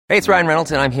Hey, it's Ryan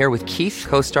Reynolds, and I'm here with Keith,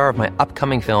 co-star of my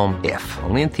upcoming film, If,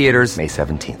 only in theaters May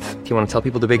 17th. Do you want to tell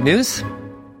people the big news?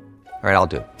 All right, I'll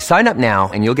do it. Sign up now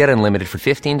and you'll get unlimited for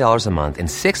 $15 a month and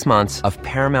 6 months of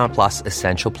Paramount Plus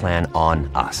Essential Plan on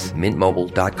us.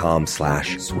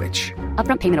 MintMobile.com/switch.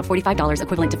 Upfront payment of $45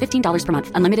 equivalent to $15 per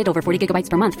month. Unlimited over 40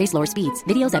 gigabytes per month. Face lower speeds.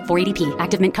 Videos at 480p.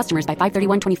 Active Mint customers by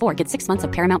 531.24 get 6 months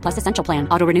of Paramount Plus Essential Plan.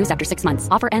 Auto renews after 6 months.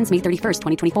 Offer ends May 31st,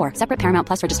 2024. Separate Paramount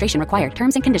Plus registration required.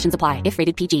 Terms and conditions apply if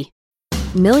rated PG.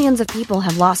 Millions of people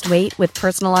have lost weight with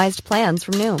personalized plans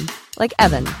from Noom. Like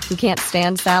Evan, who can't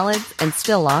stand salads and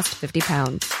still lost 50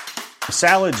 pounds.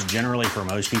 Salads generally for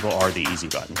most people are the easy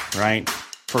button, right?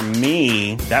 For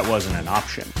me, that wasn't an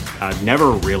option. I never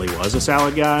really was a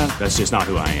salad guy. That's just not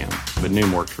who I am. But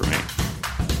Noom worked for me.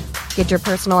 Get your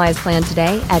personalized plan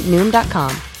today at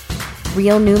Noom.com.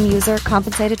 Real Noom user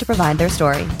compensated to provide their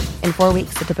story. In 4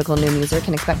 weeks, the typical Noom user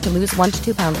can expect to lose 1 to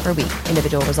 2 pounds per week.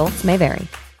 Individual results may vary.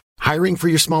 Hiring for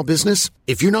your small business?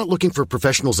 If you're not looking for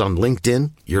professionals on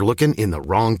LinkedIn, you're looking in the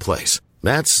wrong place.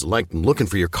 That's like looking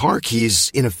for your car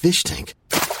keys in a fish tank.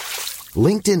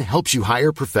 LinkedIn helps you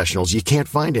hire professionals you can't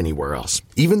find anywhere else,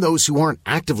 even those who aren't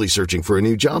actively searching for a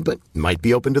new job but might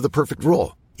be open to the perfect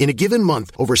role. In a given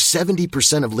month, over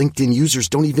 70% of LinkedIn users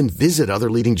don't even visit other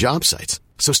leading job sites.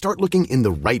 So start looking in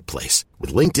the right place.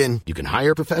 With LinkedIn, you can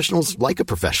hire professionals like a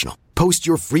professional. Post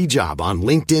your free job on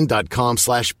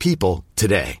linkedin.com/people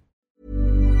today.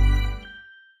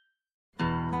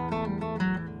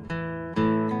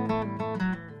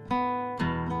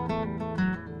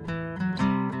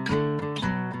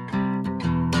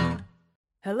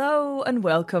 Hello and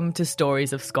welcome to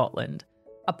Stories of Scotland,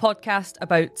 a podcast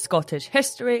about Scottish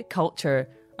history, culture,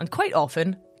 and quite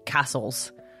often,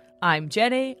 castles. I'm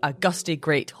Jenny, a gusty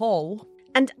great hall.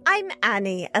 And I'm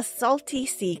Annie, a salty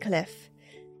sea cliff.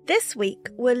 This week,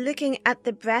 we're looking at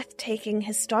the breathtaking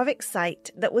historic site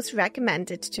that was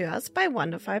recommended to us by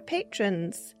one of our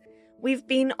patrons. We've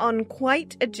been on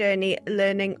quite a journey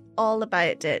learning all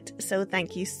about it, so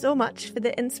thank you so much for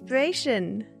the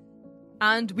inspiration.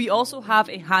 And we also have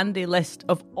a handy list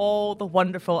of all the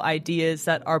wonderful ideas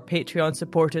that our Patreon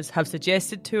supporters have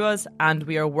suggested to us, and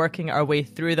we are working our way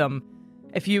through them.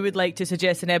 If you would like to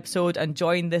suggest an episode and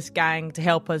join this gang to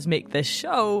help us make this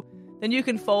show, then you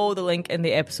can follow the link in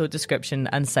the episode description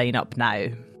and sign up now.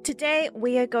 Today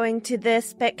we are going to the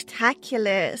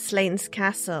spectacular Slains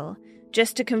Castle.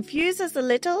 Just to confuse us a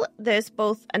little, there's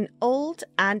both an old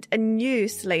and a new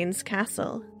Slains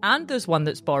Castle. And there's one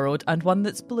that's borrowed and one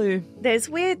that's blue. There's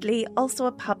weirdly also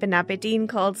a pub in Aberdeen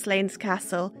called Slains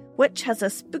Castle, which has a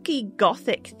spooky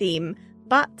gothic theme,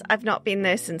 but I've not been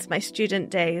there since my student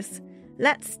days.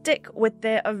 Let's stick with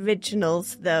the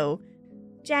originals though.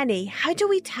 Jenny, how do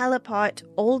we tell apart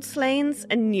old Slains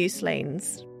and new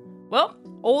Slains? Well,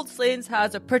 old Slains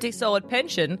has a pretty solid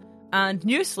pension, and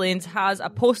New Slains has a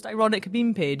post-ironic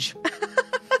meme page.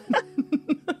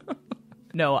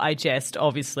 No, I jest,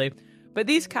 obviously. But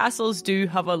these castles do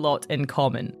have a lot in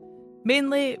common.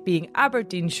 Mainly being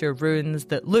Aberdeenshire ruins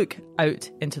that look out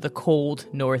into the cold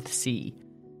North Sea.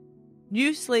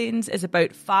 New Slains is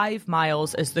about 5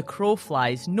 miles as the crow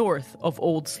flies north of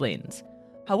Old Slains.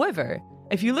 However,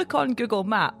 if you look on Google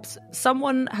Maps,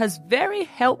 someone has very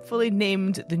helpfully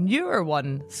named the newer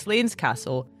one Slains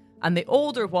Castle, and the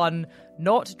older one,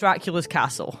 not Dracula's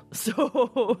Castle.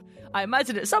 So I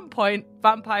imagine at some point,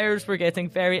 vampires were getting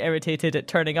very irritated at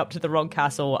turning up to the wrong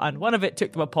castle, and one of it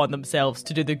took them upon themselves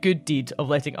to do the good deed of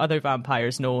letting other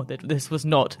vampires know that this was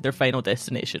not their final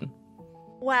destination.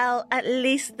 Well, at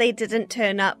least they didn't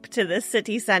turn up to the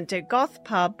city centre goth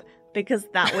pub, because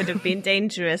that would have been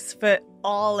dangerous for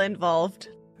all involved.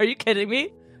 Are you kidding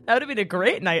me? That would have been a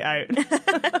great night out.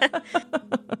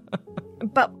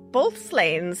 But both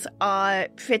Slains are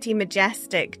pretty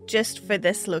majestic just for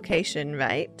this location,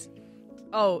 right?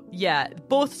 Oh, yeah.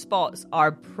 Both spots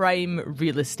are prime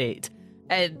real estate.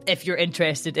 If you're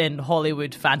interested in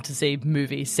Hollywood fantasy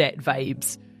movie set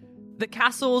vibes. The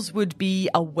castles would be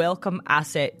a welcome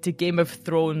asset to Game of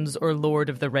Thrones or Lord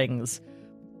of the Rings.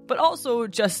 But also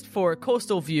just for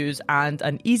coastal views and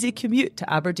an easy commute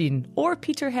to Aberdeen or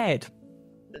Peterhead.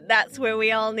 That's where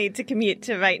we all need to commute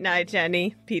to right now,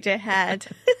 Jenny. Peterhead.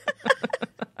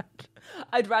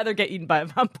 I'd rather get eaten by a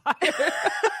vampire.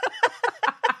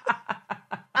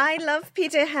 I love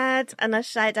Peterhead, and a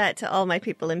shout out to all my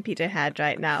people in Peterhead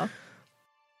right now.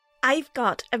 I've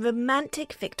got a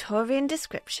romantic Victorian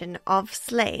description of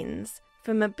Slains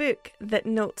from a book that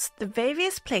notes the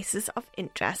various places of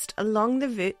interest along the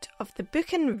route of the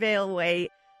Buchan Railway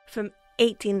from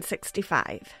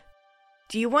 1865.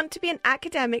 Do you want to be an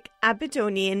academic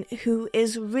Aberdonian who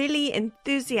is really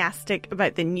enthusiastic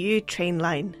about the new train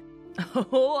line?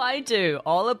 Oh, I do.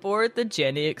 All aboard the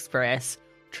Jenny Express.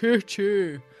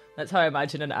 Choo-choo. That's how I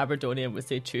imagine an Aberdonian would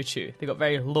say choo-choo. They got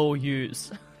very low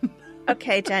U's.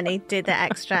 Okay, Jenny, do the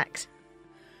extract.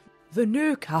 The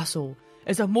new castle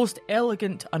is a most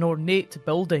elegant and ornate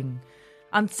building,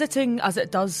 and sitting as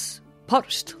it does,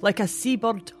 perched like a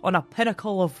seabird on a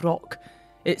pinnacle of rock,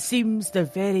 it seems the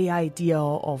very idea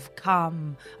of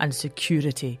calm and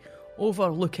security,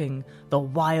 overlooking the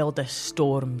wildest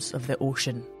storms of the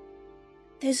ocean.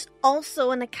 There's also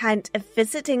an account of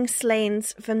visiting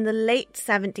Slains from the late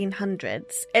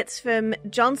 1700s. It's from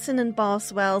Johnson and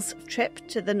Boswell's trip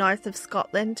to the north of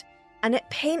Scotland, and it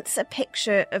paints a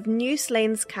picture of New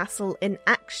Slains Castle in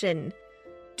action.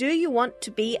 Do you want to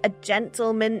be a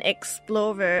gentleman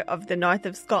explorer of the north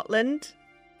of Scotland?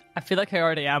 I feel like I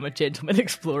already am a gentleman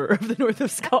explorer of the north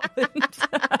of Scotland.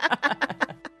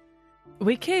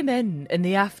 We came in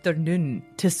the afternoon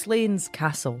to Slains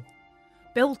Castle,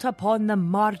 built upon the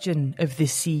margin of the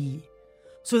sea,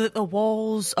 so that the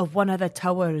walls of one of the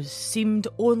towers seemed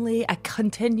only a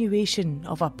continuation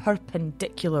of a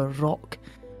perpendicular rock,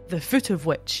 the foot of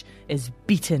which is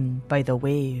beaten by the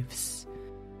waves.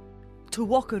 To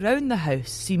walk around the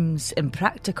house seems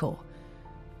impractical.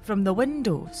 From the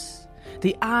windows,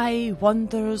 the eye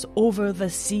wanders over the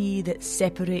sea that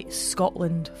separates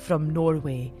Scotland from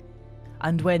Norway,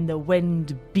 and when the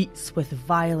wind beats with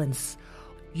violence,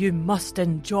 you must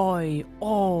enjoy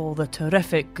all the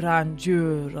terrific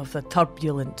grandeur of the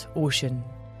turbulent ocean.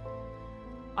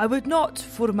 I would not,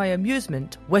 for my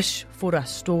amusement, wish for a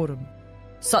storm.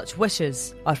 Such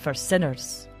wishes are for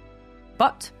sinners.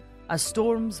 But, as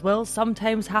storms will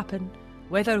sometimes happen,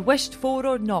 whether wished for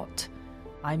or not,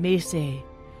 I may say,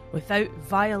 without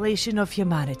violation of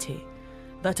humanity,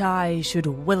 that I should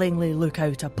willingly look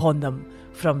out upon them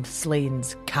from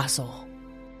Slains Castle.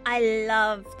 I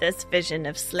love this vision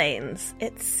of Slains.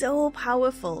 It's so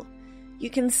powerful.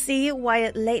 You can see why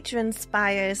it later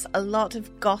inspires a lot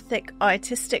of Gothic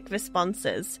artistic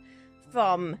responses,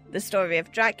 from the story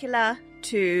of Dracula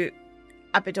to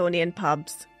Aberdonian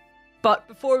pubs. But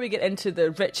before we get into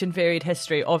the rich and varied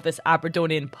history of this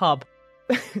Aberdonian pub,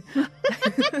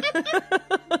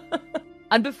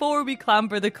 and before we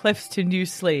clamber the cliffs to New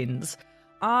Slains,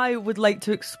 I would like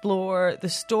to explore the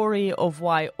story of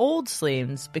why Old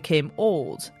Slains became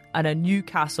old and a new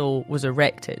castle was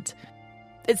erected.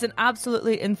 It's an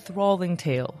absolutely enthralling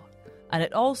tale, and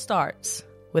it all starts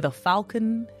with a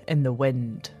falcon in the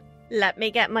wind. Let me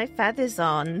get my feathers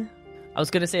on. I was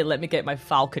going to say, let me get my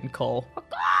falcon call.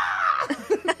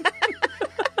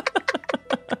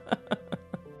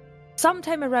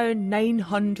 Sometime around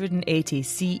 980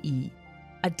 CE,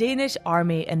 a Danish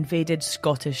army invaded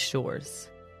Scottish shores.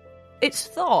 It's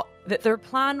thought that their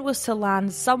plan was to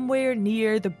land somewhere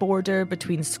near the border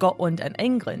between Scotland and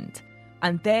England,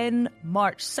 and then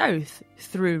march south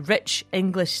through rich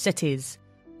English cities,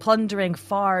 plundering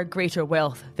far greater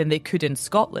wealth than they could in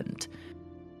Scotland.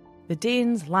 The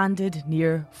Danes landed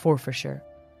near Forfarshire.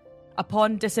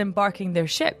 Upon disembarking their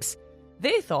ships,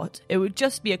 they thought it would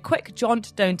just be a quick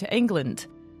jaunt down to England.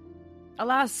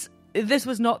 Alas, this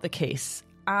was not the case,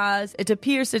 as it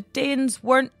appears that Danes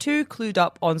weren't too clued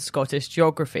up on Scottish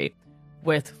geography,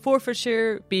 with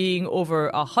Forfarshire being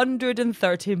over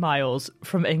 130 miles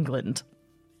from England.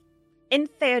 In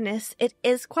fairness, it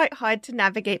is quite hard to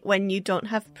navigate when you don't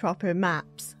have proper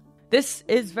maps. This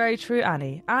is very true,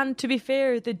 Annie, and to be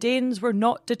fair, the Danes were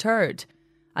not deterred,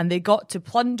 and they got to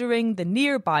plundering the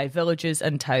nearby villages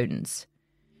and towns,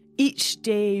 each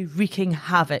day wreaking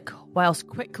havoc whilst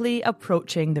quickly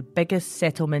approaching the biggest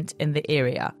settlement in the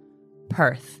area,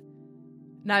 Perth.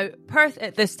 Now, Perth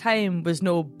at this time was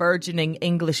no burgeoning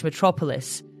English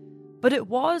metropolis, but it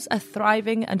was a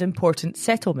thriving and important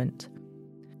settlement.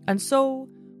 And so,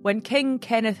 when King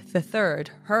Kenneth III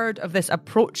heard of this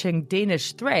approaching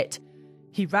Danish threat,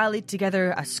 he rallied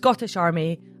together a Scottish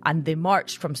army and they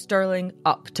marched from Stirling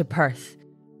up to Perth,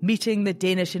 meeting the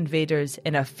Danish invaders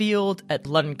in a field at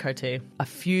Luncarty, a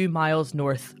few miles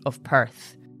north of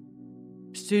Perth.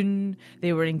 Soon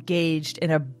they were engaged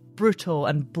in a brutal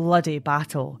and bloody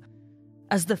battle.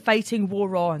 As the fighting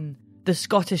wore on, the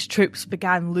Scottish troops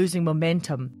began losing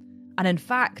momentum, and in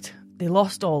fact, they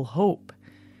lost all hope.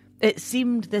 It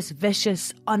seemed this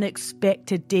vicious,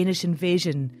 unexpected Danish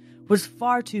invasion was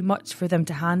far too much for them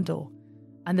to handle,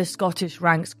 and the Scottish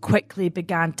ranks quickly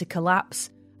began to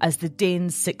collapse as the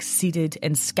Danes succeeded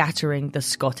in scattering the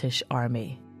Scottish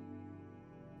army.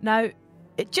 Now,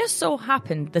 it just so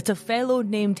happened that a fellow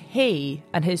named Hay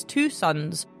and his two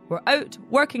sons were out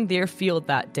working their field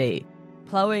that day,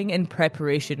 ploughing in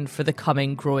preparation for the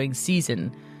coming growing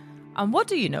season. And what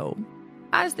do you know?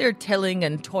 As they're tilling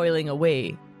and toiling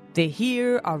away, they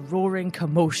hear a roaring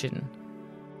commotion.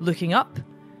 Looking up,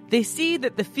 they see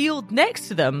that the field next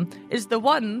to them is the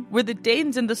one where the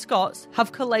Danes and the Scots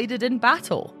have collided in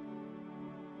battle.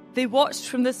 They watched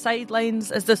from the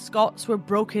sidelines as the Scots were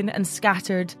broken and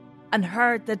scattered, and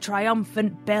heard the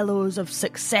triumphant bellows of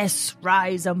success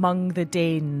rise among the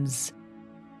Danes.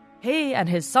 Hay and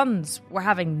his sons were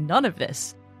having none of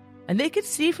this, and they could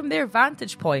see from their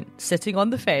vantage point, sitting on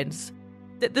the fence,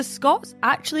 that the Scots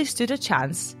actually stood a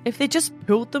chance if they just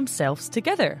pulled themselves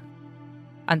together.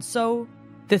 And so,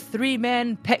 the three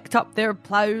men picked up their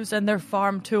ploughs and their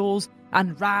farm tools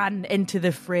and ran into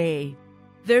the fray,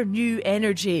 their new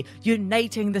energy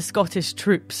uniting the Scottish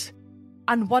troops.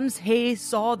 And once Hay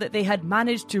saw that they had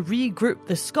managed to regroup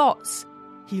the Scots,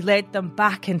 he led them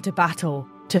back into battle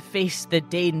to face the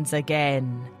Danes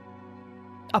again.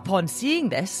 Upon seeing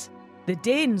this, the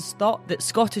Danes thought that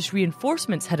Scottish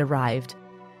reinforcements had arrived,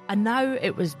 and now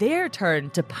it was their turn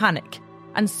to panic,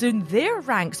 and soon their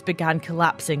ranks began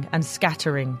collapsing and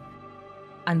scattering.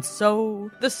 And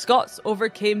so the Scots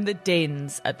overcame the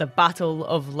Danes at the Battle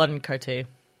of Luncarty.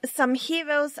 Some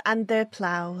heroes and their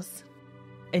ploughs.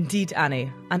 Indeed,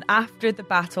 Annie, and after the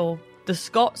battle, the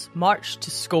Scots marched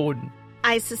to Scone.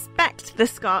 I suspect the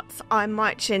Scots are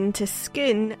marching to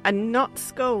Scone and not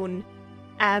Scone.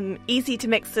 Easy to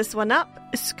mix this one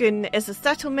up. Scone is a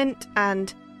settlement,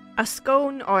 and a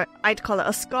scone, or I'd call it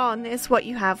a scone, is what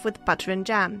you have with butter and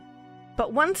jam.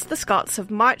 But once the Scots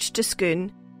have marched to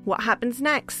Scone, what happens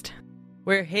next?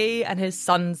 Where Hay and his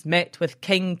sons met with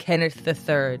King Kenneth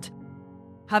III.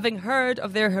 Having heard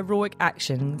of their heroic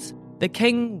actions, the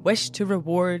king wished to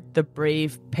reward the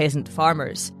brave peasant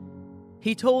farmers.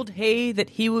 He told Hay that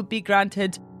he would be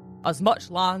granted as much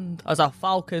land as a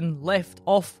falcon left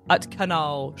off at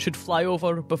Canal should fly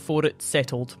over before it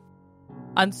settled.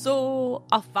 And so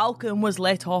a falcon was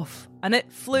let off, and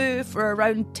it flew for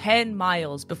around 10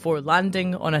 miles before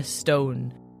landing on a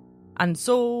stone. And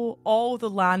so all the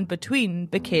land between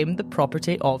became the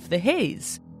property of the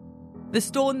Hays. The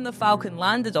stone the falcon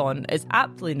landed on is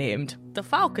aptly named the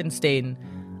Falconstane,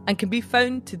 and can be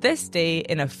found to this day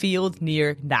in a field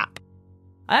near Knapp.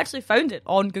 I actually found it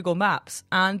on Google Maps,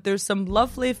 and there's some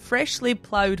lovely freshly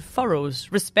ploughed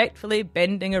furrows respectfully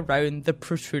bending around the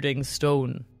protruding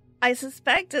stone. I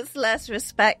suspect it's less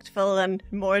respectful and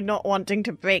more not wanting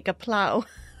to break a plough.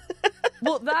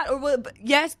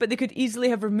 Yes, but they could easily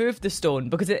have removed the stone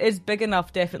because it is big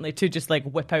enough, definitely, to just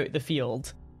whip out the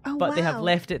field. Oh, but wow. They have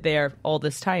left it there all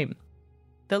this time.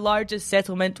 The largest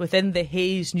settlement within the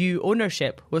Hays' new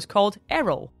ownership was called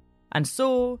Errol, and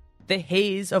so the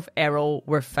Hays of Errol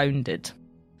were founded.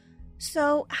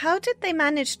 So, how did they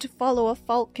manage to follow a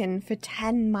falcon for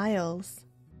 10 miles?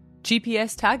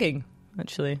 GPS tagging,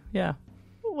 actually, yeah.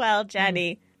 Well,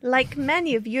 Jenny, like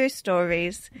many of your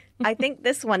stories, I think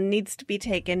this one needs to be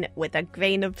taken with a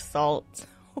grain of salt.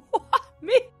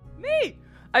 Me?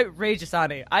 Outrageous,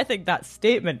 Annie. I think that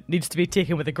statement needs to be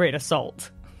taken with a grain of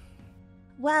salt.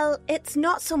 Well, it's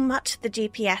not so much the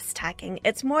GPS tagging,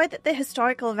 it's more that the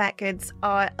historical records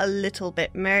are a little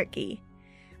bit murky.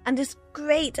 And as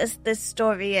great as this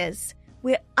story is,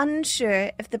 we're unsure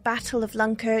if the Battle of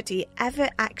Luncarty ever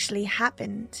actually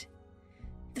happened.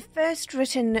 The first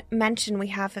written mention we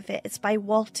have of it is by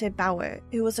Walter Bauer,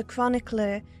 who was a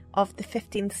chronicler of the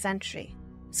 15th century.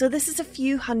 So this is a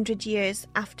few hundred years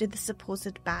after the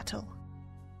supposed battle.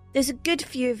 There's a good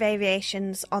few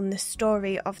variations on the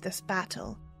story of this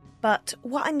battle, but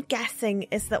what I'm guessing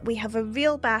is that we have a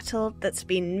real battle that's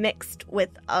been mixed with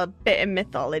a bit of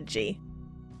mythology.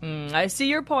 I see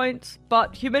your point,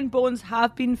 but human bones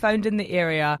have been found in the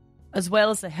area, as well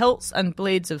as the hilts and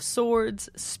blades of swords,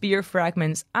 spear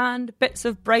fragments, and bits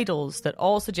of bridles that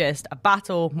all suggest a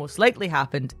battle most likely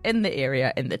happened in the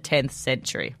area in the 10th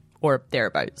century. Or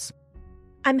thereabouts.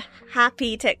 I'm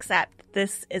happy to accept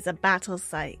this is a battle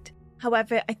site.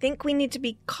 However, I think we need to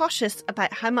be cautious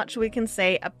about how much we can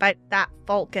say about that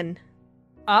falcon.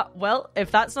 Well,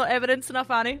 if that's not evidence enough,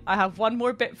 Annie, I have one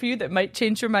more bit for you that might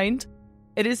change your mind.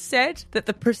 It is said that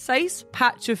the precise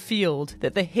patch of field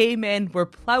that the Haymen were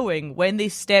ploughing when they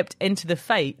stepped into the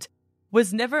fight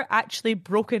was never actually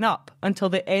broken up until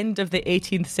the end of the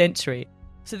 18th century.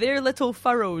 So their little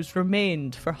furrows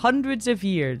remained for hundreds of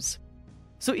years.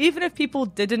 So even if people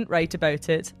didn't write about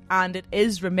it, and it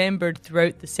is remembered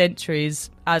throughout the centuries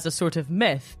as a sort of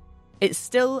myth, it's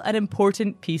still an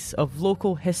important piece of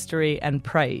local history and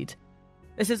pride.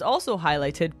 This is also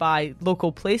highlighted by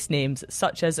local place names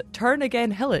such as Turn Again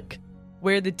Hillock,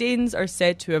 where the Danes are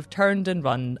said to have turned and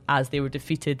run as they were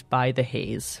defeated by the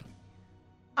Hays.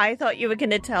 I thought you were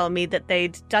going to tell me that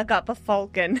they'd dug up a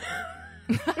falcon.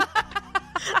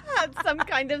 had some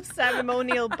kind of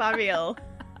ceremonial burial.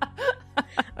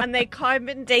 And they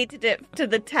carbon dated it to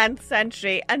the 10th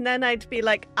century. And then I'd be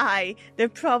like, aye, there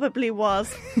probably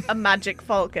was a magic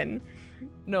falcon.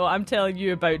 No, I'm telling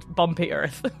you about bumpy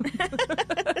earth.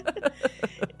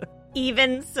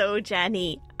 Even so,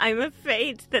 Jenny, I'm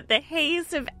afraid that the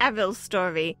Haze of Errol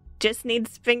story just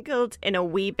needs sprinkled in a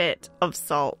wee bit of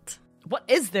salt. What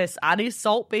is this, Annie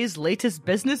Salt Bay's latest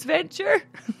business venture?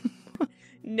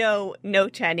 No,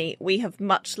 Jenny, we have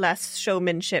much less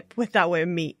showmanship with our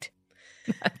meat.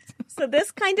 So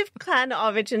this kind of clan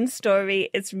origin story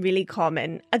is really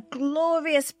common. A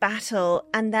glorious battle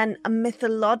and then a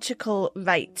mythological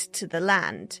right to the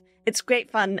land. It's great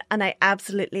fun and I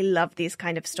absolutely love these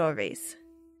kind of stories.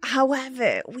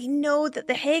 However, we know that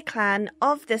the Hay clan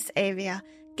of this area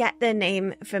get their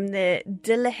name from the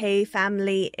De la Haye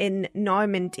family in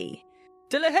Normandy.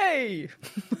 De la Haye!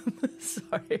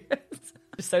 Sorry.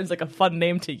 It sounds like a fun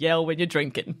name to yell when you're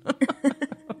drinking.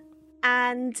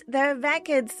 And there are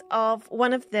records of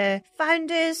one of the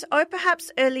founders or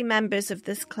perhaps early members of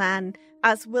this clan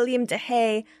as William de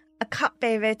Haye, a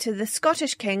cupbearer to the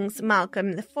Scottish kings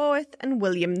Malcolm IV and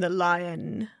William the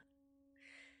Lion.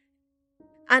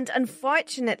 And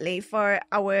unfortunately for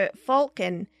our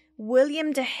Falcon,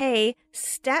 William de Haye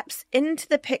steps into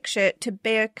the picture to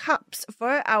bear cups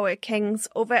for our kings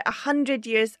over 100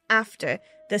 years after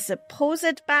the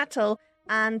supposed battle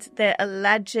and the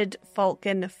alleged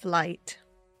Falcon flight.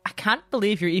 I can't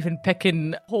believe you're even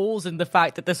picking holes in the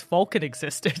fact that this Falcon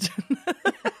existed.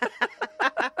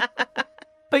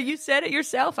 But you said it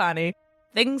yourself, Annie.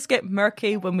 Things get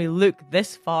murky when we look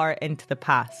this far into the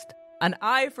past. And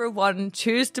I, for one,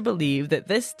 choose to believe that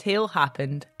this tale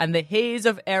happened and the Hays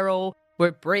of Errol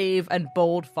were brave and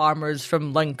bold farmers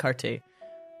from Luncarty.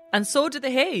 And so did the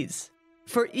Hays.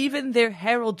 For even their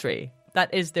heraldry,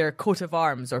 that is their coat of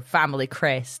arms or family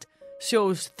crest,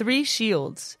 shows 3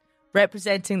 shields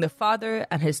representing the father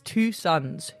and his 2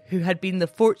 sons who had been the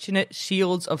fortunate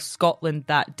shields of Scotland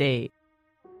that day.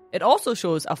 It also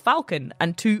shows a falcon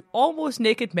and 2 almost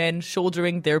naked men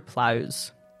shouldering their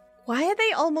ploughs. Why are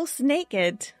they almost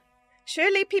naked?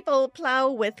 Surely people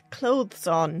plough with clothes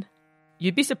on.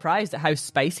 You'd be surprised at how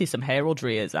spicy some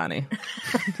heraldry is, Annie.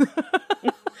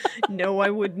 No, I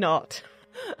would not.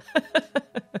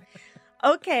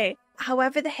 Okay,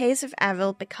 however the Hays of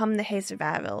Errol become the Hays of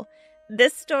Errol.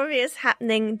 This story is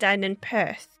happening down in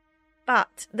Perth.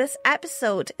 But this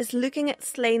episode is looking at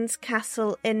Slains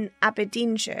Castle in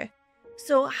Aberdeenshire.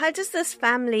 So how does this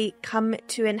family come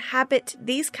to inhabit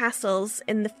these castles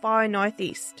in the far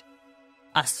northeast?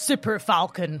 A super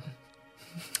falcon.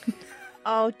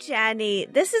 Oh, Jenny,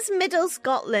 this is Middle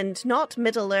Scotland, not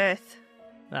Middle Earth.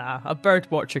 A bird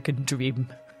watcher can dream.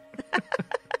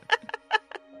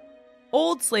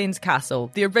 Old Slains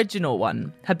Castle, the original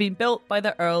one, had been built by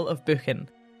the Earl of Buchan,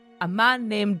 a man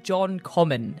named John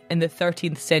Comyn, in the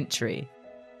 13th century.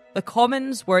 The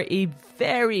Comyns were a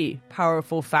very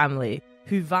powerful family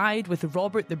who vied with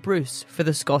Robert the Bruce for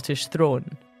the Scottish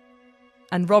throne.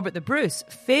 And Robert the Bruce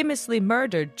famously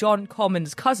murdered John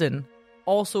Comyn's cousin,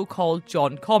 also called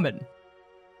John Comyn.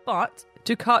 But,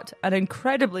 to cut an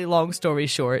incredibly long story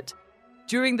short,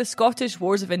 during the Scottish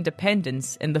Wars of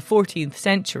Independence in the 14th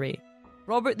century,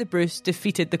 Robert the Bruce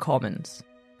defeated the Comyns,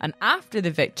 and after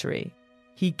the victory,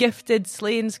 he gifted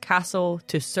Slains Castle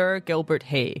to Sir Gilbert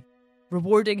Hay,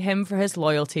 rewarding him for his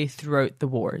loyalty throughout the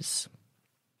wars.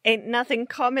 Ain't nothing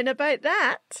common about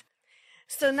that.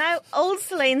 So now Old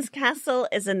Slains Castle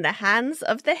is in the hands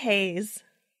of the Hays.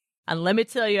 And let me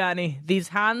tell you, Annie, these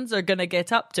hands are going to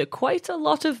get up to quite a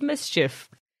lot of mischief.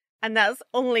 And that's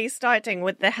only starting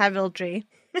with the heraldry.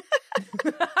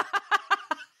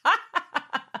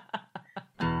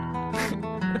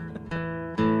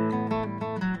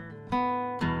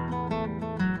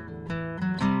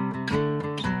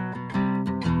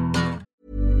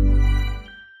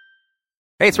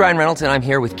 Hey, it's Ryan Reynolds, and I'm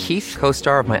here with Keith,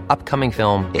 co-star of my upcoming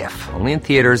film, If, only in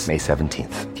theaters May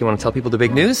 17th. Do you want to tell people the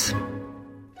big news?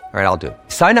 All right, I'll do it.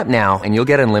 Sign up now and you'll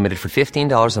get unlimited for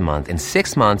 $15 a month and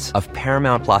 6 months of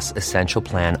Paramount Plus Essential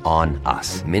Plan on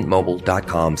us.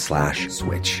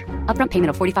 MintMobile.com/switch. Upfront payment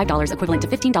of $45 equivalent to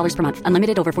 $15 per month.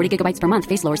 Unlimited over 40 gigabytes per month.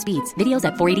 Face lower speeds. Videos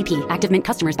at 480p. Active Mint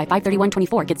customers by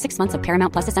 531.24 get 6 months of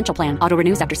Paramount Plus Essential Plan. Auto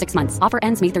renews after 6 months. Offer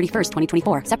ends May 31st,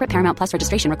 2024. Separate Paramount Plus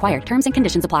registration required. Terms and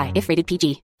conditions apply if rated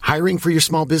PG. Hiring for your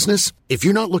small business? If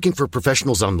you're not looking for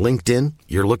professionals on LinkedIn,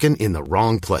 you're looking in the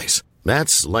wrong place.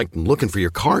 That's like looking for your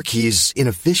car keys in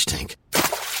a fish tank.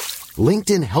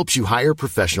 LinkedIn helps you hire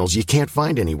professionals you can't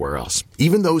find anywhere else,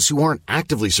 even those who aren't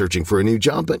actively searching for a new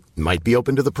job but might be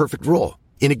open to the perfect role.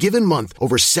 In a given month,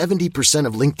 over 70%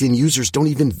 of LinkedIn users don't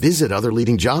even visit other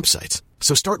leading job sites.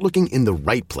 So start looking in the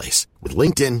right place. With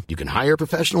LinkedIn, you can hire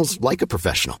professionals like a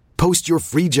professional. Post your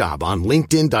free job on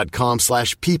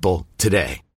linkedin.com/people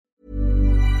today.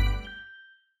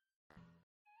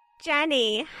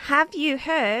 Jenny, have you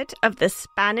heard of the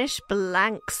Spanish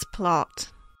blanks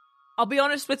plot? I'll be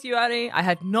honest with you, Annie, I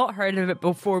had not heard of it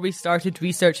before we started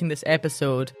researching this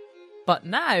episode. But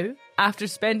now, after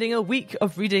spending a week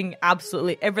of reading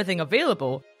absolutely everything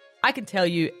available, I can tell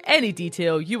you any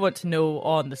detail you want to know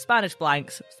on the Spanish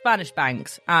blanks, Spanish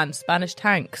banks, and Spanish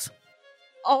tanks.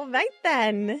 All right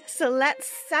then, so let's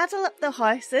saddle up the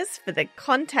horses for the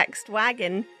context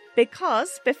wagon,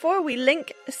 because before we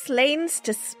link Slains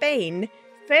to Spain,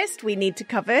 first we need to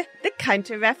cover the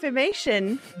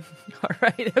Counter-Reformation. All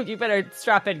right, you better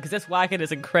strap in, because this wagon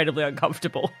is incredibly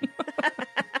uncomfortable.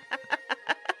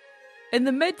 In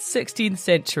the mid-16th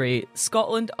century,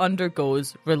 Scotland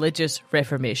undergoes religious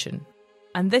reformation.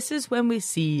 And this is when we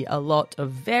see a lot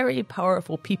of very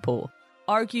powerful people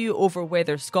argue over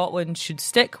whether Scotland should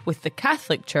stick with the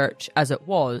Catholic Church as it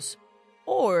was,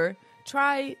 or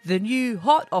try the new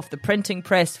hot-off-the-printing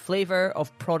press flavour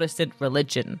of Protestant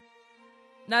religion.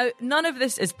 Now, none of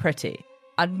this is pretty,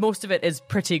 and most of it is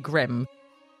pretty grim.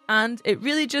 And it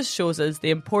really just shows us the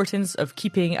importance of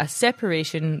keeping a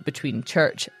separation between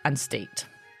church and state.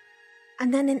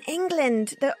 And then in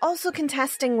England, they're also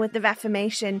contesting with the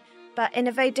Reformation, but in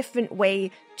a very different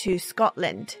way to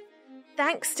Scotland.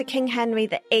 Thanks to King Henry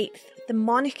VIII, the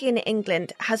monarchy in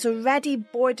England has already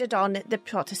boarded on the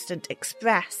Protestant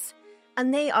Express,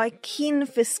 and they are keen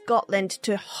for Scotland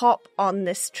to hop on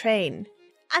this train.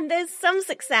 And there's some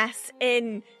success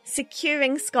in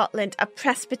securing Scotland a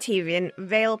Presbyterian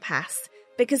rail pass,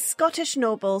 because Scottish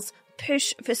nobles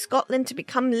push for Scotland to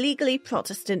become legally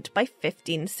Protestant by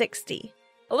 1560.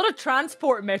 A lot of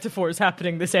transport metaphors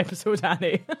happening this episode,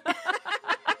 Annie.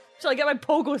 Shall I get my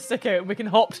pogo stick out and we can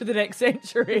hop to the next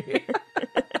century?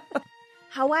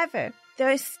 However, there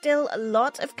are still a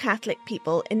lot of Catholic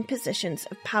people in positions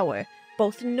of power,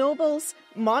 both nobles,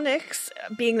 monarchs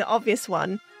being the obvious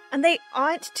one, and they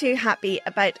aren't too happy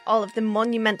about all of the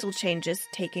monumental changes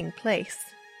taking place.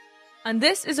 And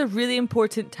this is a really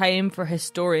important time for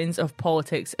historians of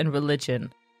politics and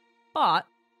religion. But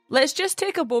let's just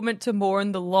take a moment to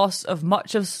mourn the loss of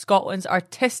much of Scotland's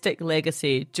artistic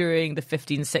legacy during the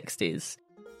 1560s.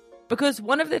 Because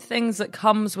one of the things that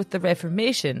comes with the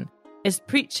Reformation is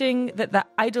preaching that the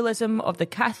idolism of the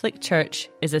Catholic Church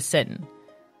is a sin.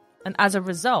 And as a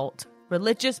result,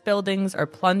 religious buildings are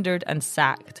plundered and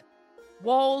sacked.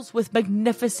 Walls with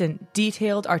magnificent,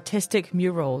 detailed artistic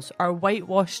murals are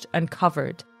whitewashed and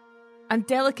covered. And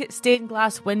delicate stained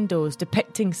glass windows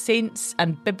depicting saints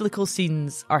and biblical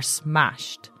scenes are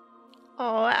smashed.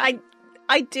 Oh,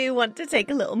 I do want to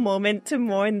take a little moment to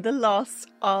mourn the loss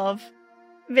of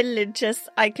religious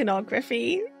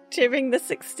iconography during the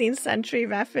 16th century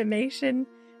Reformation.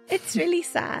 It's really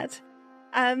sad.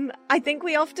 I think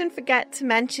we often forget to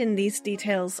mention these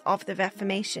details of the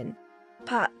Reformation,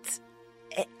 but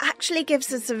it actually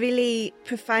gives us a really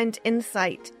profound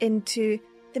insight into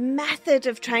the method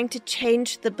of trying to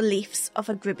change the beliefs of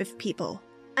a group of people.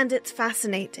 And it's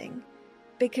fascinating,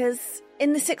 because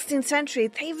in the 16th century,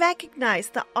 they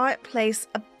recognised that art plays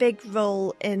a big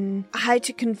role in how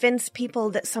to convince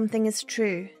people that something is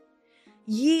true.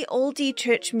 Ye Olde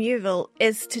Church mural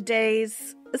is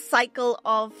today's cycle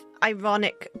of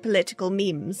ironic political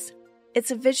memes.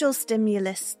 It's a visual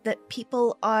stimulus that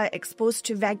people are exposed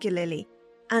to regularly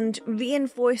and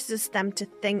reinforces them to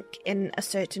think in a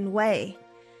certain way.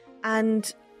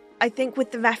 And I think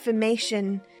with the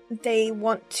Reformation, they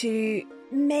want to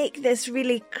make this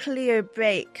really clear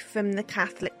break from the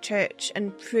Catholic Church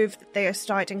and prove that they are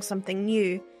starting something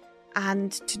new.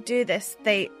 And to do this,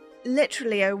 they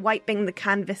literally are wiping the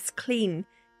canvas clean,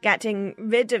 getting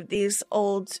rid of these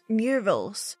old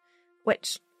murals,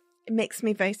 which makes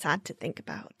me very sad to think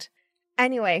about.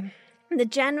 Anyway, the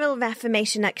general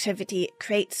Reformation activity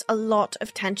creates a lot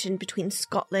of tension between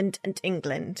Scotland and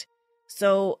England.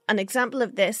 So, an example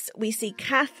of this, we see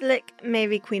Catholic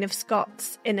Mary Queen of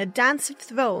Scots in a dance of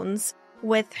thrones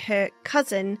with her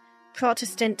cousin,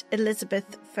 Protestant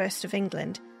Elizabeth I of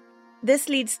England. This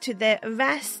leads to the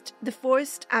arrest, the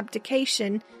forced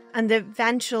abdication, and the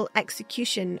eventual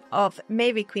execution of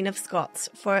Mary Queen of Scots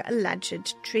for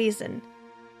alleged treason.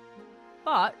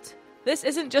 But this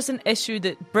isn't just an issue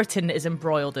that Britain is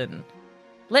embroiled in.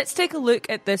 Let's take a look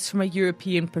at this from a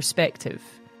European perspective.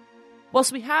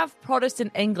 Whilst we have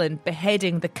Protestant England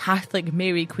beheading the Catholic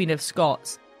Mary Queen of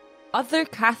Scots, Other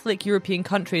Catholic European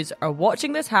countries are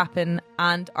watching this happen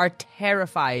and are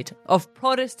terrified of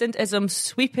Protestantism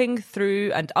sweeping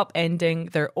through and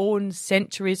upending their own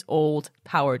centuries-old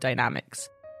power dynamics.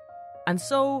 And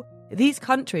so, these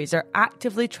countries are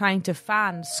actively trying to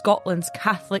fan Scotland's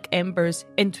Catholic embers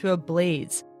into a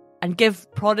blaze and give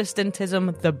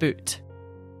Protestantism the boot.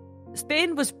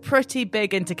 Spain was pretty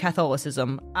big into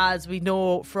Catholicism, as we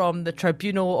know from the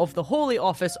Tribunal of the Holy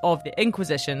Office of the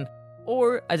Inquisition,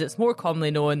 or, as it's more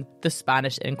commonly known, the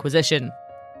Spanish Inquisition.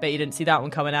 Bet you didn't see that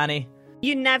one coming, Annie.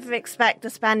 You never expect the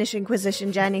Spanish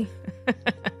Inquisition, Jenny.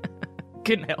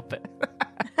 Couldn't help it.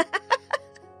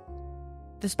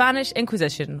 The Spanish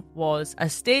Inquisition was a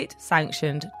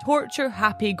state-sanctioned,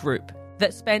 torture-happy group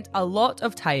that spent a lot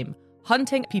of time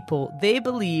hunting people they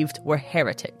believed were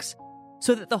heretics,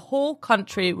 so that the whole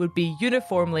country would be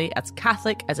uniformly as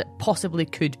Catholic as it possibly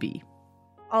could be.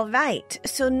 All right,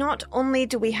 so not only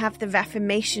do we have the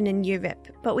Reformation in Europe,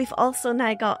 but we've also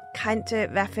now got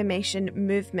counter-Reformation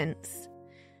movements.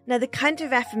 Now, the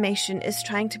counter-Reformation is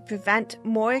trying to prevent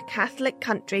more Catholic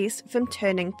countries from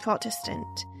turning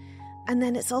Protestant. And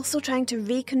then it's also trying to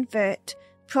reconvert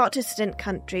Protestant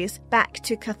countries back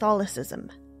to Catholicism.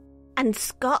 And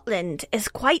Scotland is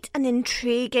quite an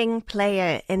intriguing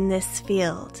player in this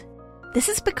field. This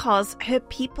is because her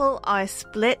people are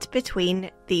split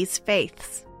between these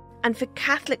faiths. And for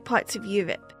Catholic parts of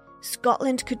Europe,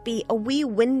 Scotland could be a wee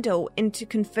window into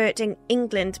converting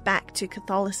England back to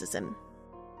Catholicism.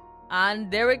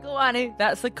 And there we go, Annie.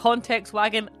 That's the context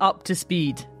wagon up to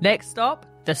speed. Next stop,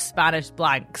 the Spanish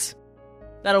blanks.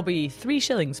 That'll be 3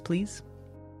 shillings, please.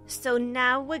 So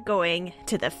now we're going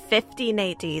to the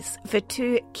 1580s for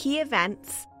 2 key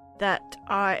events that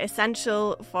are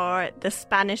essential for the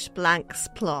Spanish Blanks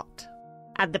plot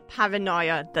and the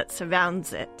paranoia that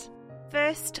surrounds it.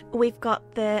 First, we've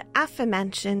got the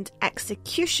aforementioned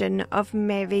execution of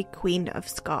Mary, Queen of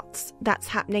Scots. That's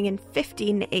happening in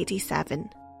 1587.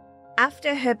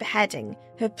 After her beheading,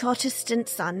 her Protestant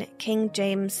son, King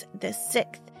James VI,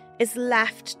 is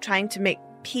left trying to make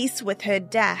peace with her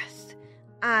death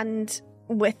and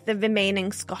with the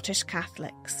remaining Scottish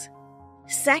Catholics.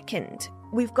 Second,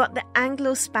 we've got the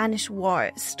Anglo-Spanish War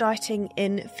starting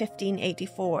in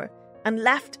 1584 and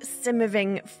left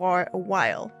simmering for a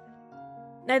while.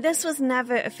 Now, this was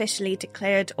never officially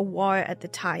declared a war at the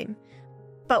time,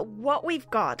 but what we've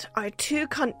got are 2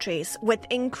 countries with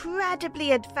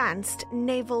incredibly advanced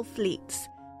naval fleets,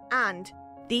 and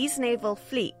these naval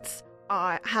fleets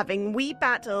are having wee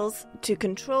battles to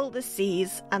control the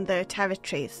seas and their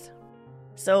territories.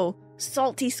 So,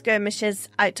 salty skirmishes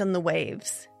out on the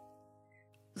waves.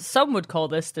 Some would call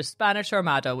this the Spanish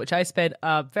Armada, which I spent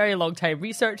a very long time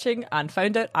researching and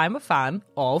found out I'm a fan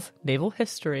of naval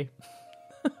history.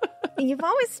 You've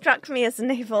always struck me as a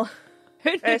naval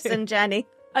person, Jenny.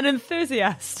 An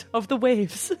enthusiast of the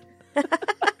waves.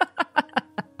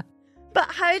 But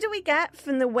how do we get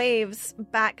from the waves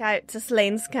back out to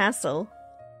Slains Castle?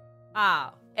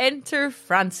 Enter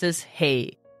Francis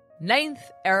Hay, 9th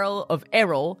Earl of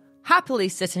Errol, happily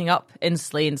sitting up in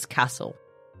Slains Castle.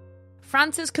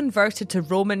 Francis converted to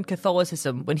Roman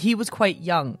Catholicism when he was quite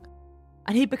young,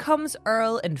 and he becomes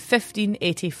Earl in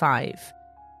 1585.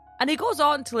 And he goes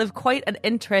on to live quite an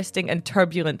interesting and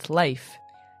turbulent life.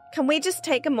 Can we just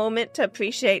take a moment to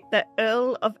appreciate that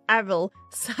Earl of Errol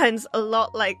sounds a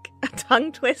lot like a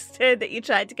tongue twister that you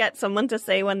try to get someone to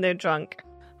say when they're drunk?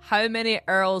 How many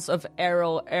Earls of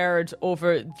Errol erred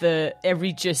over the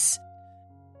egregious...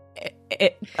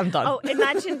 I'm done. Oh,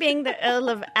 imagine being the Earl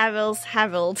of Errol's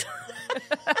herald.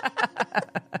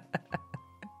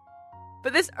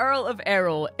 But this Earl of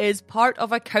Errol is part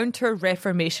of a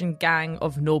counter-Reformation gang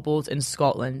of nobles in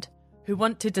Scotland who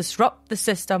want to disrupt the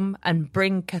system and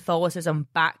bring Catholicism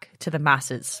back to the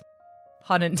masses.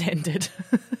 Pun intended.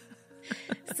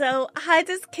 So, how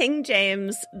does King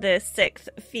James VI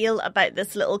feel about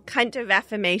this little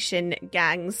counter-Reformation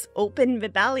gang's open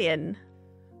rebellion?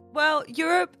 Well,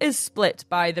 Europe is split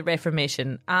by the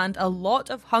Reformation, and a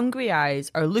lot of hungry eyes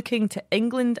are looking to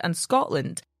England and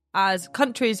Scotland as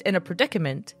countries in a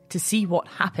predicament to see what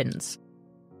happens.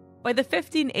 By the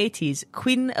 1580s,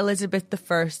 Queen Elizabeth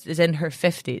I is in her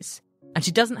 50s, and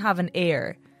she doesn't have an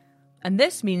heir. And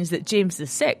this means that James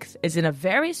VI is in a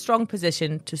very strong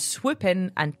position to swoop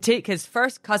in and take his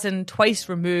first cousin twice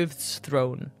removed's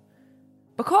throne.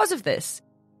 Because of this,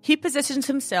 he positions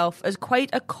himself as quite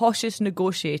a cautious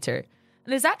negotiator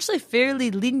and is actually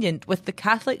fairly lenient with the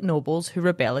Catholic nobles who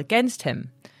rebel against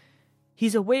him.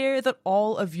 He's aware that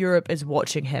all of Europe is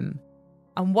watching him,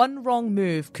 and one wrong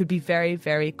move could be very,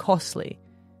 very costly.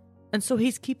 and so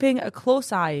he's keeping a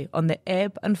close eye on the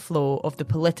ebb and flow of the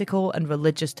political and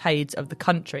religious tides of the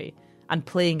country and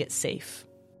playing it safe.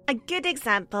 A good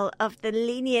example of the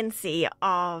leniency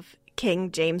of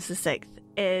King James VI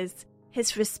is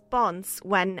his response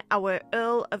when our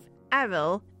Earl of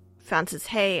Errol, Francis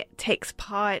Hay, takes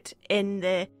part in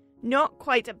the not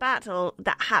quite a battle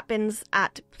that happens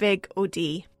at Brig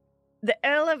O'Dee. The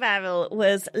Earl of Errol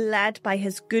was led by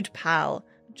his good pal,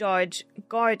 George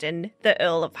Gordon, the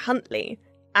Earl of Huntly,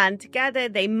 and together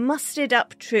they mustered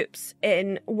up troops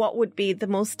in what would be the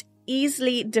most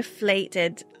easily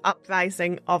deflated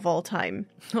uprising of all time.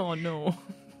 Oh no.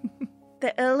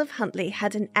 The Earl of Huntly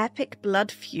had an epic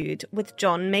blood feud with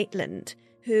John Maitland,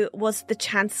 who was the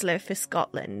Chancellor for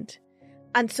Scotland.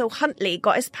 And so Huntly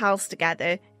got his pals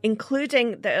together,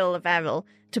 including the Earl of Errol,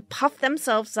 to puff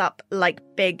themselves up like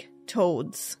big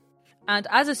toads. And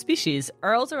as a species,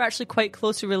 earls are actually quite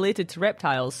closely related to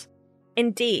reptiles.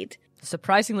 Indeed.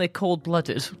 Surprisingly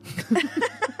cold-blooded.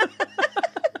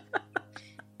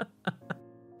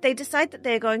 They decide that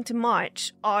they're going to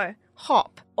march, or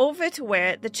hop, over to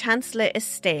where the Chancellor is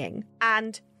staying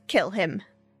and kill him.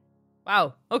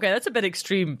 Wow, okay, that's a bit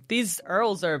extreme. These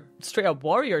earls are straight-up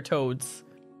warrior toads.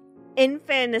 In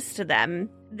fairness to them,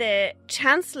 the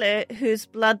Chancellor whose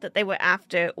blood that they were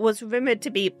after was rumoured to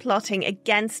be plotting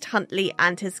against Huntly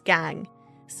and his gang.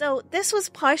 So this was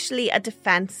partially a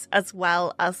defence as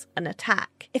well as an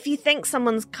attack. If you think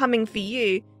someone's coming for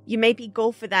you, you maybe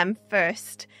go for them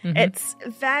first. Mm-hmm. It's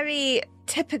very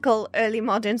typical early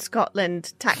modern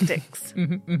Scotland tactics.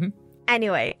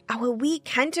 Anyway, our wee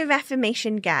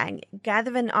Counter-Reformation gang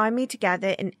gather an army together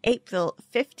in April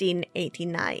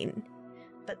 1589.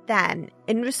 But then,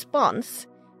 in response,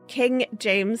 King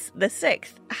James VI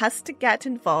has to get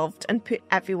involved and put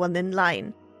everyone in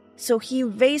line. So he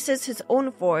raises his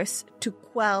own force to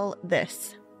quell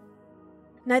this.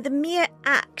 Now, the mere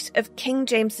act of King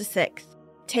James VI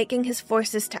taking his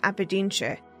forces to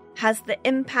Aberdeenshire has the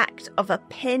impact of a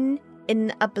pin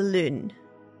in a balloon.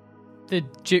 The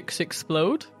dukes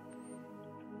explode?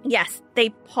 Yes, they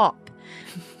pop.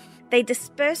 They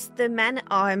disperse the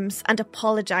men-at-arms and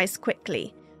apologise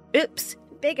quickly. Oops,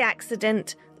 big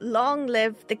accident, long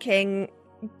live the king,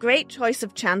 great choice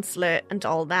of chancellor and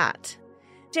all that.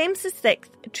 James VI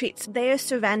treats their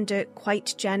surrender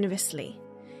quite generously.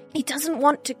 He doesn't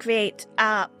want to create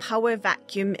a power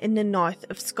vacuum in the north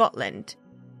of Scotland.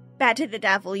 Better the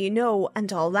devil you know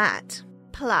and all that.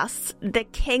 Plus, the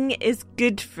king is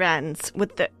good friends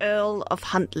with the Earl of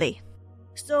Huntly.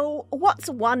 So, what's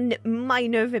one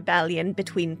minor rebellion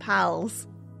between pals?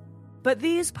 But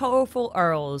these powerful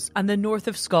earls and the north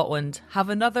of Scotland have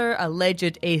another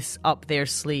alleged ace up their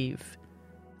sleeve.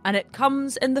 And it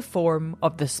comes in the form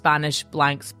of the Spanish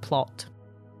Blanks plot.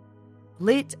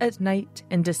 Late at night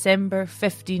in December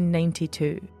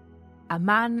 1592, a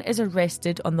man is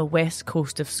arrested on the west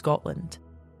coast of Scotland.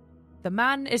 The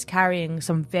man is carrying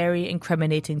some very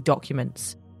incriminating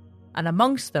documents, and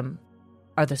amongst them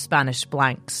are the Spanish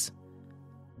Blanks.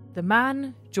 The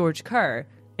man, George Kerr,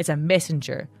 is a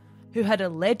messenger who had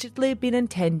allegedly been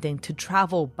intending to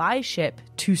travel by ship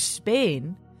to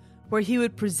Spain, where he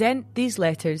would present these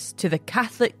letters to the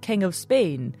Catholic King of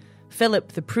Spain,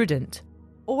 Philip the Prudent,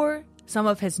 or some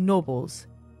of his nobles,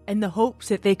 in the hopes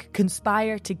that they could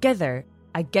conspire together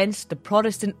against the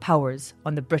Protestant powers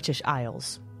on the British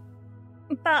Isles.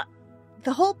 But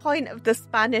the whole point of the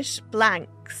Spanish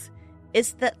Blanks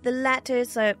is that the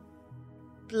letters are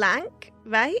blank,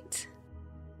 right?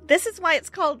 This is why it's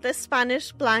called the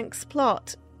Spanish Blanks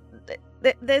plot.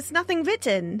 There's nothing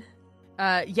written.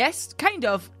 Yes, kind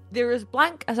of. There is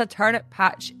blank as a turnip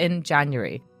patch in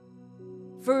January.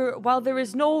 For while there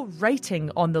is no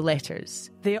writing on the letters,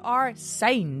 they are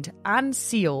signed and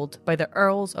sealed by the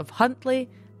Earls of Huntly,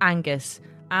 Angus,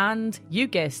 and, you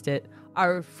guessed it,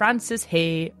 our Francis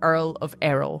Hay, Earl of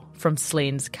Errol from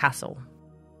Slains Castle.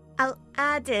 I'll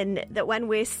add in that when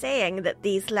we're saying that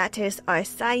these letters are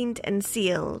signed and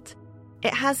sealed,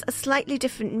 it has a slightly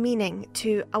different meaning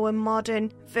to our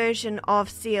modern version of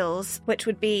seals, which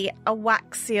would be a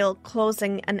wax seal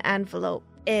closing an envelope,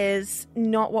 is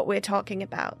not what we're talking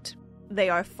about. They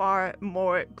are far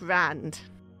more grand.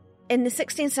 In the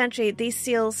 16th century, these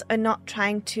seals are not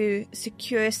trying to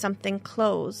secure something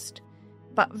closed,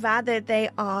 but rather they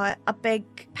are a big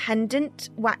pendant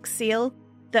wax seal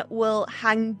that will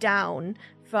hang down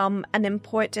from an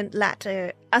important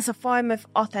letter as a form of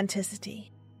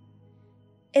authenticity.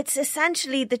 It's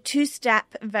essentially the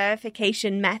two-step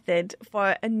verification method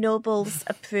for a noble's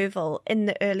approval in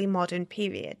the early modern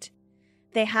period.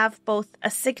 They have both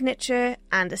a signature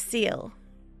and a seal.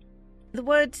 The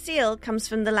word seal comes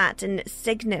from the Latin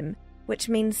signum, which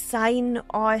means sign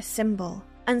or symbol.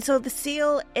 And so the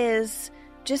seal is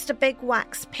just a big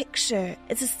wax picture.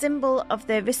 It's a symbol of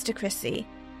the aristocracy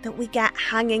that we get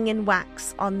hanging in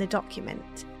wax on the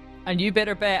document. And you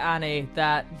better bet, Annie,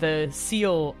 that the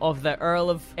seal of the Earl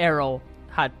of Errol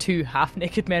had 2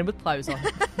 half-naked men with ploughs on.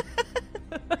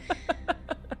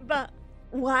 But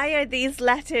why are these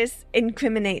letters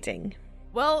incriminating?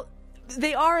 Well,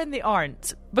 they are and they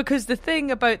aren't. Because the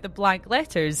thing about the blank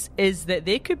letters is that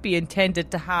they could be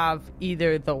intended to have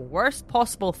either the worst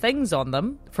possible things on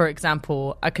them, for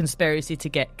example, a conspiracy to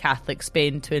get Catholic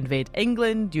Spain to invade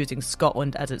England using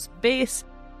Scotland as its base.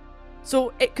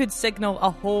 So it could signal a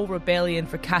whole rebellion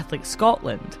for Catholic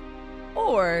Scotland.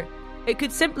 Or it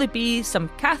could simply be some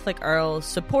Catholic earls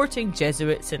supporting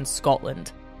Jesuits in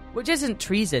Scotland, which isn't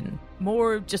treason,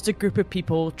 more just a group of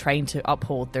people trying to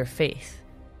uphold their faith.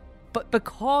 But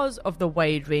because of the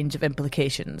wide range of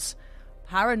implications,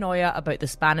 paranoia about the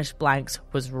Spanish blanks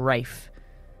was rife.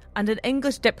 And an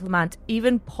English diplomat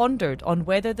even pondered on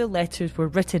whether the letters were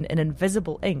written in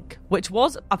invisible ink, which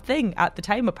was a thing at the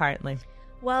time apparently.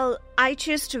 Well, I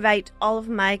choose to write all of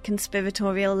my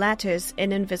conspiratorial letters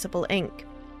in invisible ink.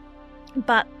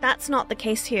 But that's not the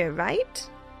case here, right?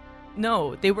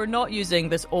 No, they were not using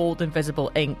this old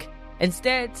invisible ink.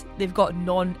 Instead, they've got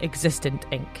non-existent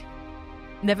ink.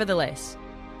 Nevertheless,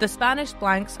 the Spanish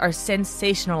blanks are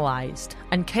sensationalised,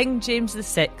 and King James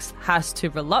VI has to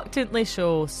reluctantly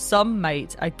show some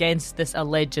might against this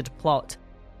alleged plot,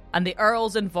 and the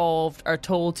earls involved are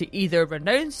told to either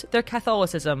renounce their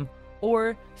Catholicism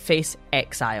or face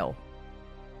exile.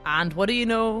 And what do you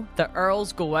know? The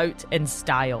earls go out in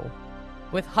style,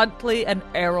 with Huntly and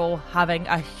Errol having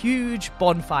a huge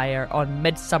bonfire on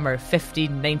Midsummer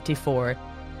 1594,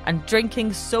 and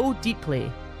drinking so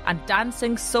deeply and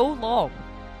dancing so long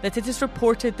that it is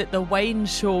reported that the wine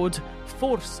showed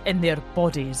force in their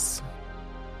bodies.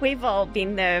 We've all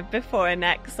been there before in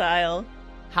exile.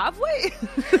 Have we?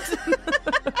 I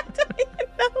don't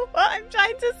even know what I'm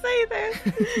trying to say there.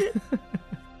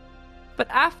 But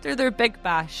after their big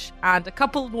bash and a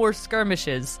couple more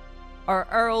skirmishes, our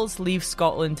earls leave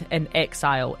Scotland in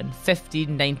exile in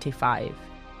 1595.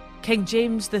 King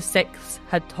James VI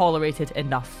had tolerated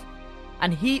enough,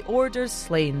 and he orders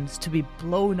Slains to be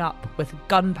blown up with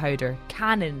gunpowder,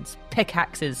 cannons,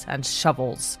 pickaxes and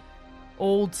shovels.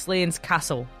 Old Slains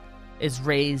Castle is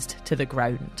razed to the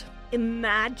ground.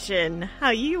 Imagine how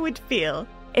you would feel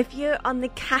if you're on the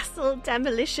castle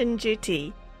demolition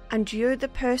duty and you're the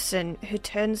person who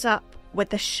turns up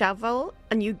with a shovel,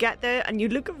 and you get there and you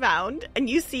look around and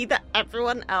you see that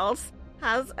everyone else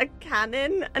has a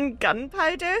cannon and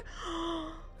gunpowder.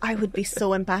 I would be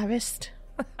so embarrassed.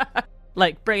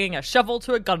 Like bringing a shovel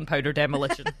to a gunpowder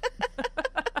demolition.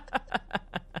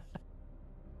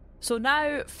 So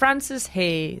now Francis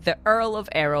Hay, the Earl of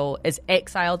Errol, is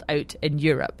exiled out in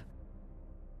Europe.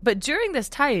 But during this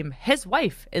time, his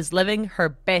wife is living her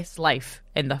best life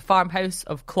in the farmhouse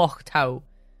of Cloch Tow.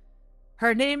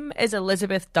 Her name is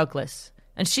Elizabeth Douglas,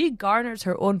 and she garners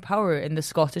her own power in the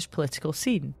Scottish political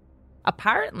scene,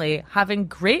 apparently having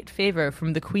great favour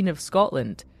from the Queen of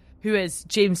Scotland, who is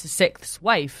James VI's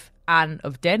wife, Anne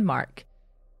of Denmark.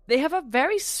 They have a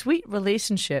very sweet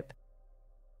relationship,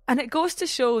 and it goes to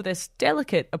show this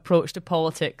delicate approach to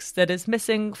politics that is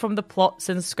missing from the plots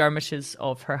and skirmishes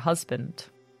of her husband.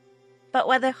 But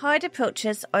whether hard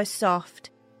approaches or soft,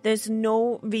 there's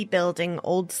no rebuilding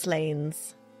Old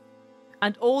Slains.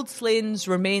 And Old Slains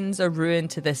remains a ruin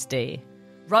to this day,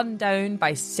 run down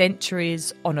by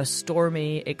centuries on a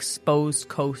stormy, exposed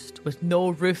coast with no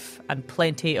roof and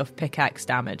plenty of pickaxe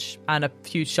damage and a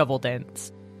few shovel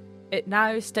dents. It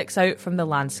now sticks out from the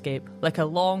landscape like a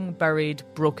long buried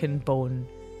broken bone,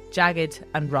 jagged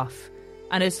and rough,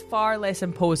 and is far less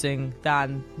imposing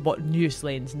than what New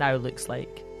Slains now looks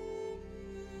like.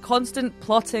 Constant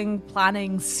plotting,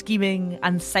 planning, scheming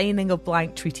and signing of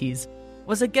blank treaties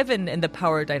was a given in the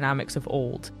power dynamics of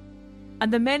old,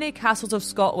 and the many castles of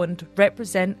Scotland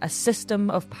represent a system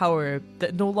of power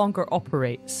that no longer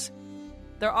operates.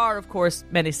 There are, of course,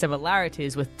 many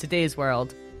similarities with today's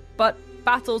world, but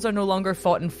battles are no longer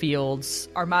fought in fields,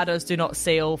 armadas do not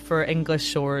sail for English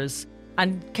shores,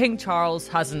 and King Charles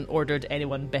hasn't ordered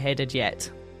anyone beheaded yet.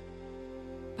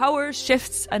 Power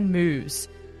shifts and moves,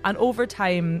 and over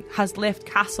time has left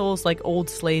castles like Old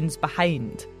Slains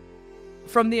behind.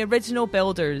 From the original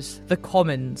builders, the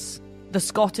Commons, the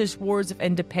Scottish Wars of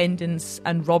Independence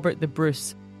and Robert the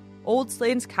Bruce, Old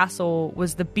Slains Castle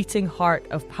was the beating heart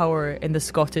of power in the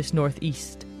Scottish North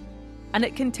East. And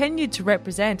it continued to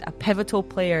represent a pivotal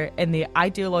player in the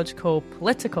ideological,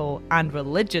 political and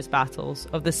religious battles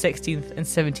of the 16th and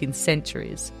 17th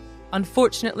centuries.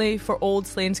 Unfortunately for Old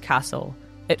Slains Castle,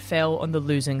 it fell on the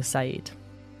losing side.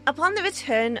 Upon the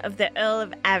return of the Earl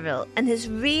of Errol and his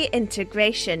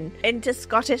reintegration into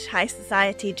Scottish high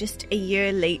society just a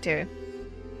year later,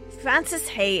 Francis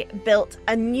Hay built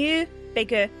a new,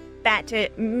 bigger, better,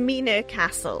 meaner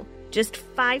castle just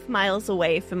 5 miles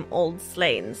away from Old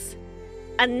Slains.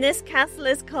 And this castle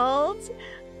is called...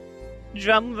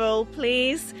 Drum roll,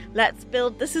 please. Let's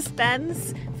build the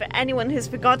suspense. For anyone who's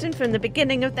forgotten from the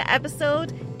beginning of the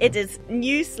episode, it is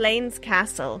New Slains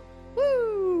Castle.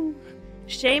 Woo!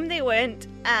 Shame they weren't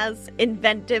as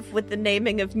inventive with the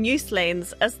naming of New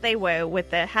Slains as they were with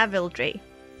their heraldry.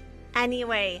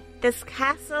 Anyway, this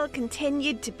castle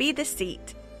continued to be the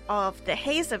seat of the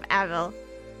Hayes of Errol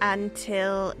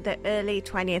until the early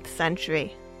 20th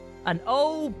century. And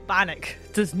oh, Bannock,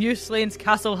 does New Slains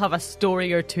Castle have a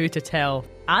story or two to tell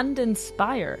and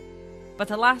inspire? But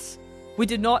alas, we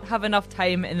do not have enough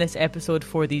time in this episode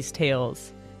for these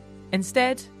tales.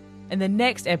 Instead, in the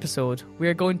next episode, we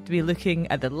are going to be looking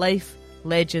at the life,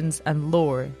 legends and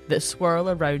lore that swirl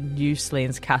around New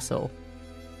Slains Castle.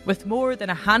 With more than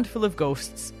a handful of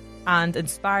ghosts and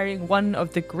inspiring one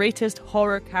of the greatest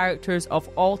horror characters of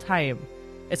all time,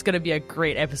 it's going to be a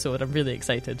great episode. I'm really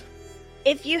excited.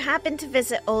 If you happen to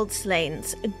visit Old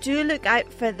Slains, do look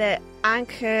out for the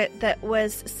anchor that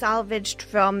was salvaged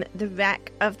from the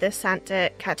wreck of the Santa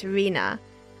Caterina,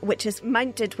 which is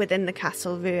mounted within the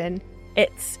castle ruin.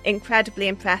 It's incredibly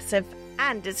impressive,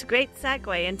 and it's a great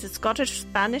segue into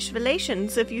Scottish-Spanish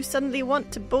relations if you suddenly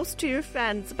want to boast to your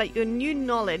friends about your new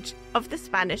knowledge of the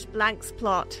Spanish Blanks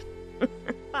plot.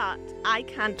 But I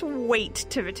can't wait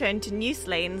to return to New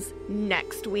Slains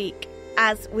next week,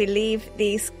 as we leave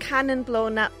these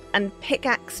cannon-blown up and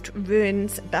pickaxed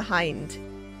ruins behind.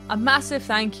 A massive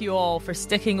thank you all for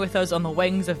sticking with us on the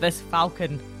wings of this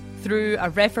Falcon through a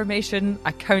Reformation,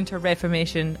 a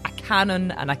Counter-Reformation, a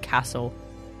canon and a castle.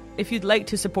 If you'd like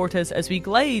to support us as we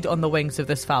glide on the wings of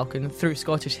this Falcon through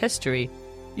Scottish history,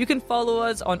 you can follow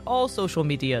us on all social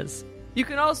medias. You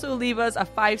can also leave us a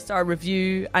 5-star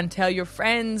review and tell your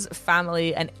friends,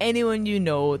 family and anyone you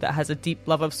know that has a deep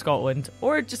love of Scotland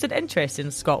or just an interest in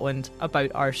Scotland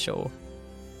about our show.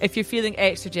 If you're feeling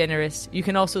extra generous, you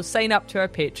can also sign up to our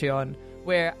Patreon,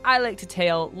 where I like to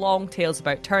tell long tales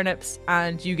about turnips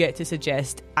and you get to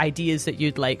suggest ideas that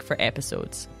you'd like for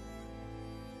episodes.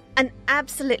 An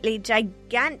absolutely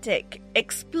gigantic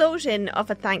explosion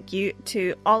of a thank you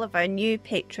to all of our new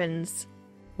patrons.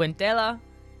 Wendella,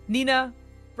 Nina,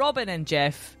 Robin and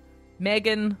Jeff,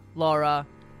 Megan, Laura,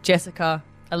 Jessica,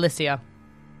 Alicia.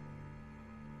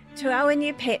 To our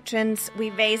new patrons,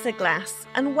 we raise a glass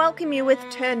and welcome you with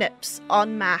turnips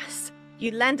en masse.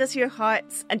 You lend us your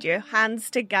hearts and your hands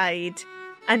to guide,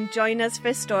 and join us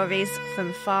for stories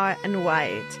from far and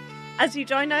wide. As you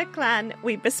join our clan,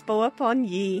 we bestow upon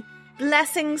ye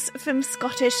blessings from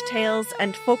Scottish tales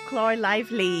and folklore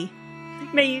lively.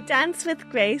 May you dance with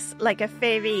grace like a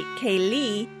fairy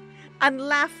Kaylee, and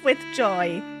laugh with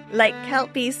joy like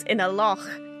kelpies in a loch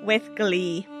with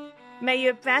glee. May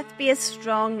your breath be as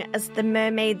strong as the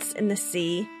mermaids in the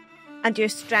sea, and your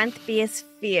strength be as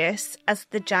fierce as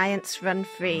the giants run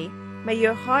free. May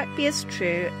your heart be as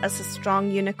true as a strong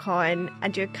unicorn,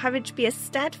 and your courage be as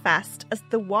steadfast as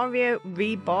the warrior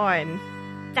reborn.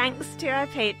 Thanks to our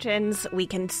patrons, we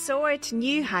can soar to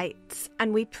new heights,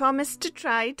 and we promise to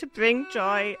try to bring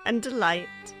joy and delight.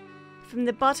 From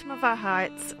the bottom of our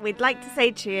hearts, we'd like to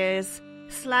say cheers.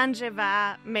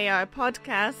 Slàinte, may our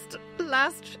podcast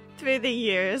last through the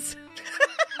years.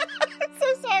 I'm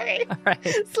so sorry. All right.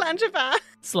 Slàinte.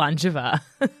 Slàinte.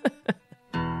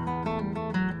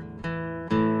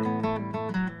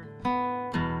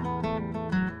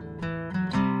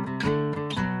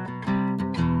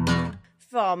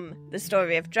 From the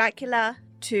story of Dracula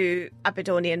to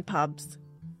Aberdonian pubs.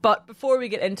 But before we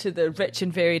get into the rich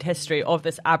and varied history of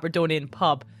this Aberdonian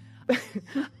pub... I'm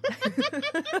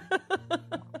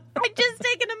just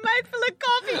taking a mouthful of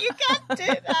coffee. You can't do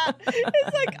that.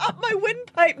 It's like up my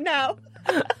windpipe now.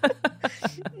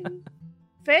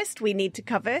 First, we need to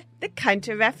cover the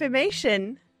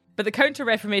Counter-Reformation. But the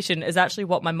Counter-Reformation is actually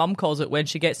what my mum calls it when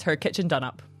she gets her kitchen done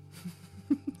up.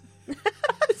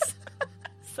 Is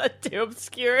that too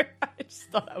obscure? I just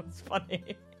thought that was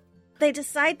funny. They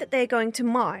decide that they're going to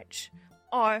march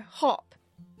or hop.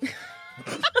 I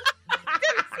didn't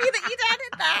see that you'd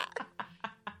added that.